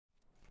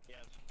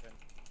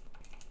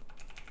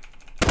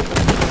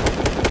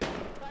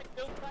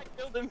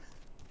killed him.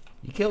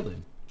 You killed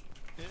him?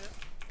 Yeah.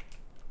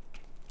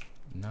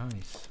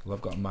 Nice. Well,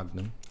 I've got a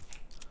Magnum.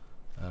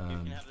 You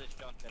can have this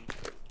shotgun.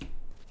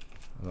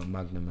 I've got a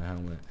Magnum and a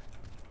helmet.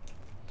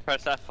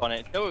 Press F on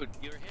it. Dude,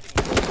 you're hitting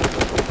me. I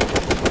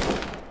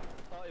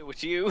thought it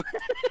was you.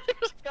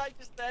 There's a guy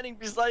just standing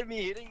beside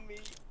me hitting me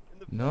in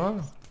the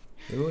No.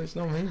 face. It's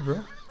not me,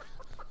 bro.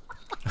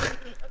 I thought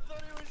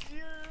it was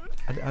you.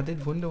 I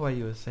did wonder why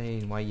you were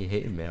saying why you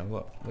hitting me. I'm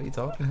like, what are you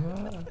talking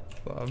about?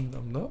 But I'm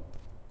not.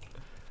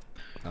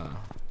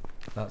 Ah,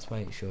 that's why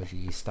it shows you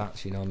your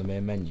stats, you know, on the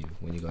main menu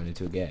when you're going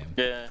into a game.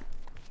 Yeah.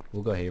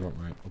 We'll go here,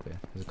 right? Okay,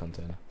 there's a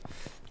container.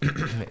 You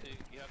have to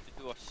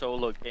do a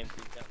solo game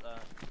to get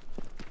that.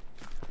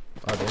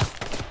 I do.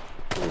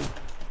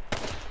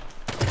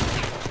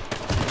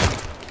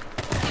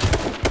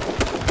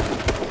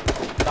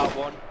 That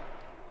one.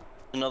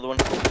 Another one.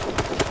 Got the other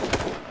one.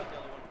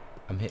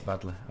 I'm hit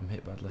badly.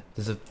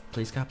 There's a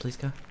police car.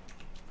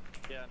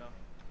 Yeah, I know.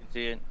 You can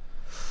see it.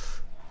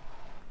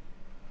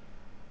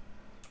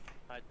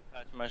 I had to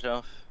patch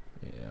myself.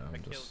 Yeah, I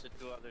killed the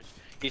two others.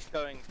 He's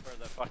going for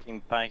the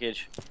fucking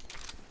package.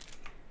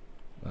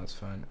 That's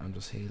fine. I'm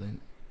just healing.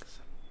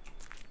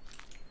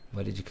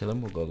 Where did you kill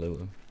him? We'll go loot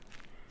him.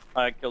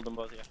 I killed them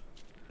both, yeah.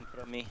 In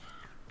front of me.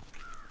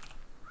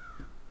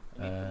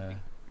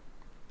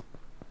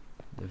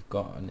 They've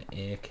got an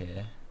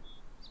AK.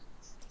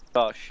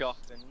 Got a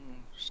shotgun.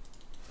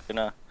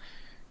 Gonna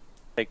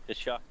take the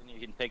shotgun, you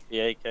can take the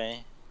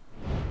AK.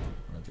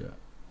 Roger.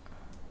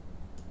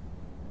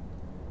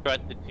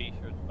 Shred the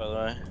t-shirts, by the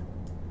way.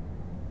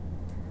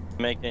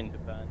 Make it into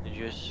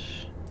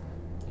bandages.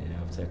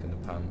 Yeah, I've taken the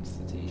pants,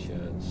 the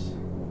t-shirts.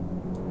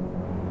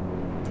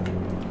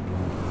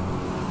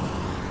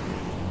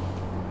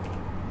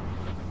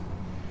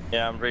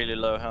 Yeah, I'm really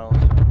low health.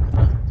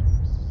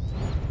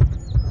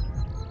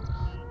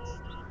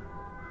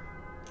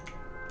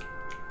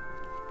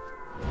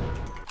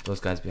 Those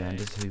guys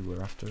behind us who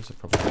were after us have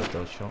probably had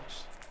those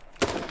shots.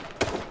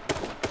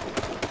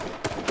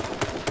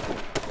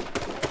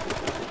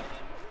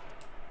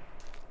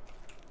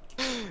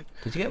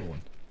 Did you get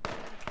one? I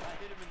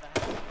hit him in the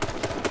head.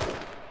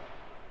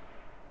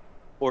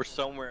 Or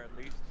somewhere at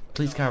least.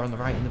 Police car on the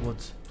right in the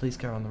woods. Police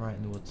car on the right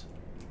in the woods.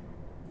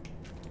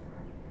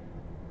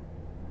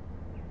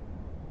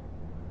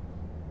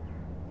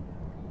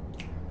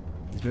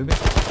 He's moving.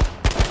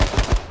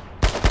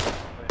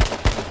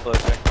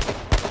 Closer.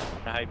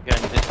 I hide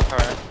behind this car.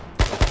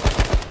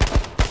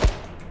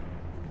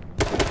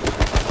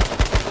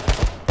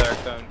 They're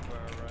going for a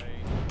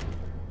right.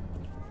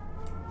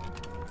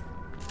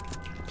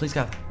 Police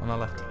car on our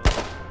left.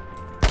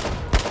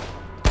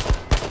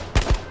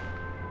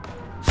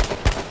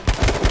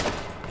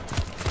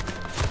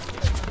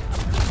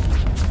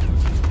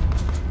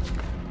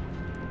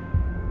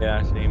 Yeah,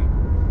 I see him.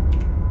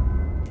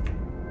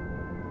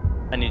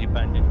 I need to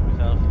bandage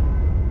myself.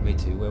 Me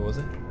too, where was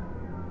it?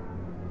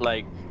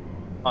 Like,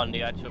 on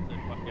the edge of the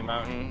fucking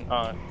mountain.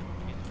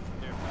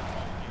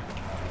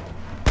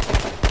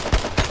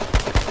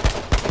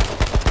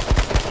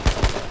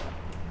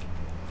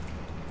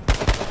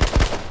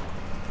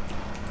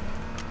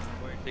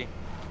 Where is he?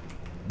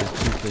 There's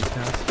two police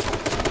cars.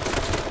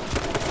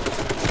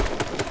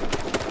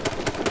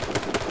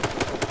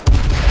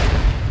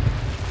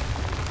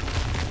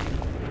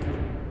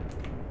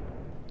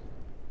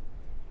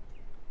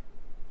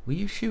 Were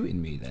you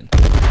shooting me then?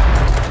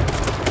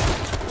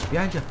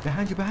 Behind you,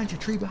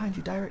 tree behind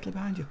you, directly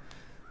behind you.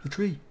 The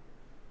tree.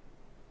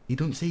 He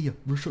doesn't see you.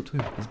 Rush up to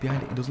him. He's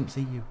behind it. He doesn't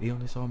see you. He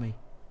only saw me.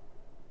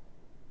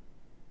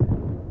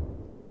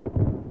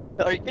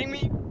 Are you kidding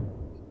me?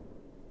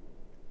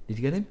 Did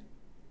you get him?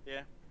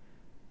 Yeah.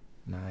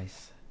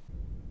 Nice.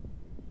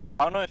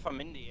 I don't know if I'm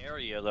in the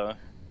area though.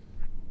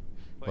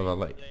 Well, I'll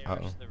let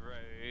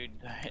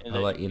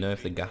you know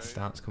if the gas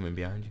starts coming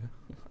behind you.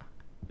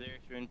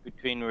 There's in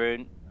between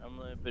road. I'm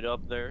a little bit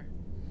up there.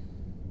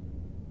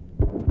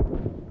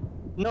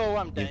 No,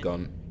 I'm dead. You've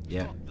gone.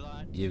 Yeah.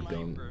 You've Sniper.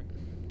 gone.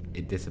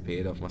 It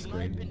disappeared off my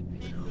screen.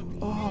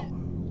 Oh,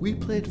 we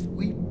placed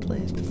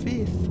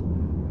fifth.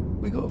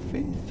 We got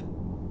fifth.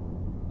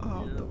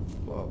 Oh, the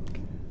fuck.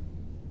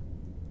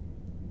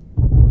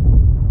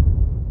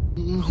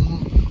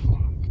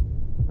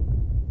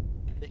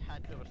 They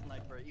had a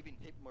sniper, even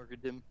hit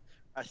murdered him,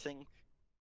 I think.